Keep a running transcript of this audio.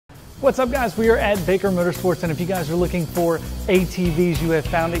What's up guys, we are at Baker Motorsports, and if you guys are looking for ATVs, you have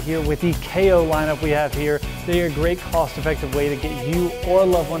found it here with the Kayo lineup we have here. They are a great cost-effective way to get you or a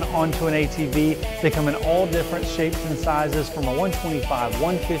loved one onto an ATV. They come in all different shapes and sizes from a 125,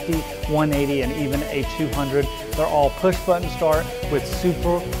 150, 180, and even a 200. They're all push-button start with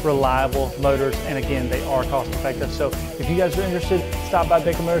super reliable motors, and again, they are cost-effective. So if you guys are interested, stop by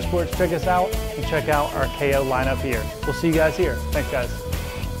Baker Motorsports, check us out, and check out our Kayo lineup here. We'll see you guys here. Thanks guys.